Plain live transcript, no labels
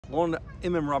on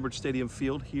M.M. Roberts Stadium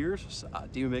field here,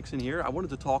 Dima Mixon here. I wanted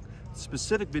to talk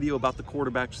specific video about the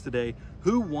quarterbacks today.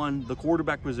 Who won the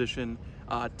quarterback position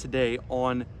today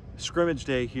on scrimmage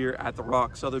day here at the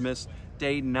Rock? Southern Miss,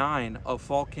 day 9 of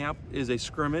fall camp is a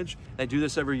scrimmage. They do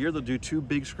this every year. They'll do 2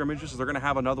 big scrimmages. So they're going to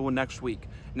have another one next week.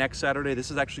 Next Saturday,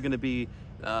 this is actually going to be,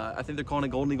 I think they're calling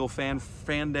it Golden Eagle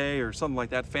Fan Day or something like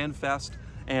that, Fan Fest.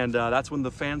 And that's when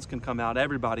the fans can come out.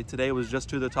 Everybody. Today was just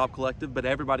to the top collective, but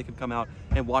everybody can come out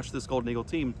and watch this Golden Eagle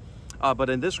team. But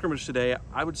in this scrimmage today,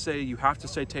 I would say you have to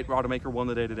say Tate Rodemaker won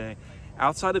the day today.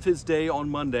 Outside of his day on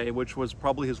Monday, which was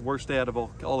probably his worst day out of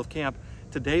all of camp,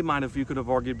 today might have, you could have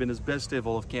argued, been his best day of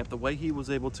all of camp. The way he was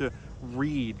able to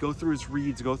read, go through his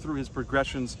reads, go through his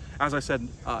progressions. As I said,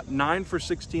 9 for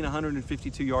 16,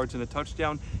 152 yards and a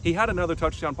touchdown. He had another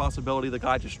touchdown possibility. The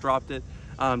guy just dropped it.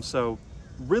 So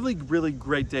really, really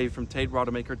great day from Tate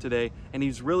Rodemaker today. And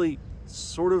he's really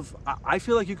sort of, I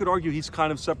feel like you could argue he's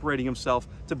kind of separating himself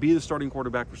to be the starting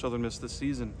quarterback for Southern Miss this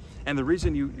season. And the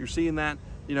reason you're seeing that,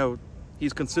 you know,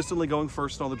 he's consistently going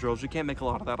first in all the drills. You can't make a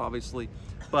lot of that, obviously,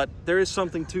 but there is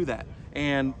something to that.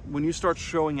 And when you start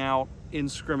showing out in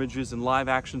scrimmages and live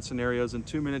action scenarios and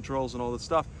 2-minute drills and all this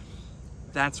stuff,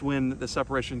 that's when the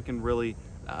separation can really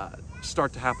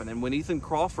start to happen. And when Ethan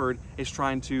Crawford is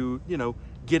trying to, you know,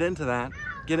 get into that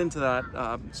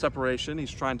separation,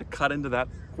 he's trying to cut into that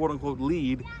quote-unquote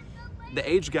lead, the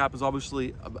age gap is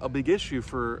obviously a big issue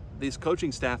for these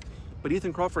coaching staff. But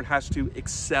Ethan Crawford has to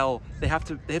excel. They have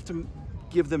to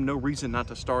give them no reason not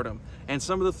to start him. And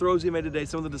some of the throws he made today,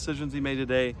 some of the decisions he made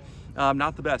today,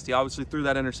 not the best. He obviously threw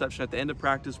that interception at the end of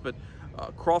practice, but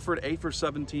Crawford 8 for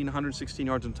 17, 116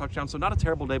 yards and touchdown. So not a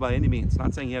terrible day by any means.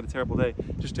 Not saying he had a terrible day,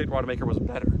 just Tate Rodemaker was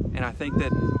better. And I think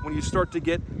that when you start to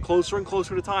get closer and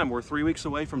closer to time, we're 3 weeks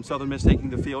away from Southern Miss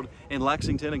taking the field in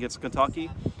Lexington against Kentucky.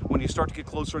 When you start to get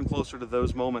closer and closer to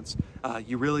those moments,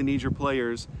 you really need your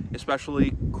players,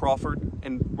 especially Crawford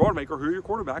and Rodemaker, who are your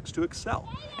quarterbacks, to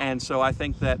excel. And so I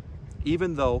think that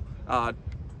even though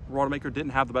Rodemaker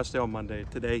didn't have the best day on Monday,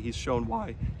 today he's shown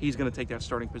why he's going to take that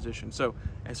starting position. So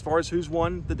as far as who's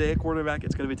won the day at quarterback,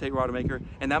 it's going to be Tate Rodemaker,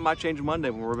 and that might change Monday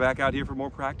when we're back out here for more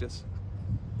practice.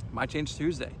 It might change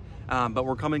Tuesday, but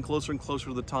we're coming closer and closer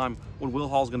to the time when Will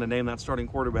Hall's going to name that starting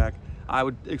quarterback. I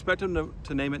would expect him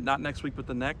to name it not next week, but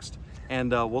the next,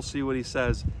 and we'll see what he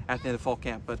says at the end of fall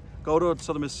camp. But go to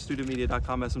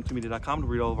southernmissstudentmedia.com, sm2media.com to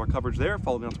read all of our coverage there.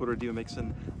 Follow me on Twitter, Dima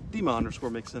Mixon,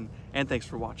 Dima_Mixon, and thanks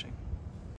for watching.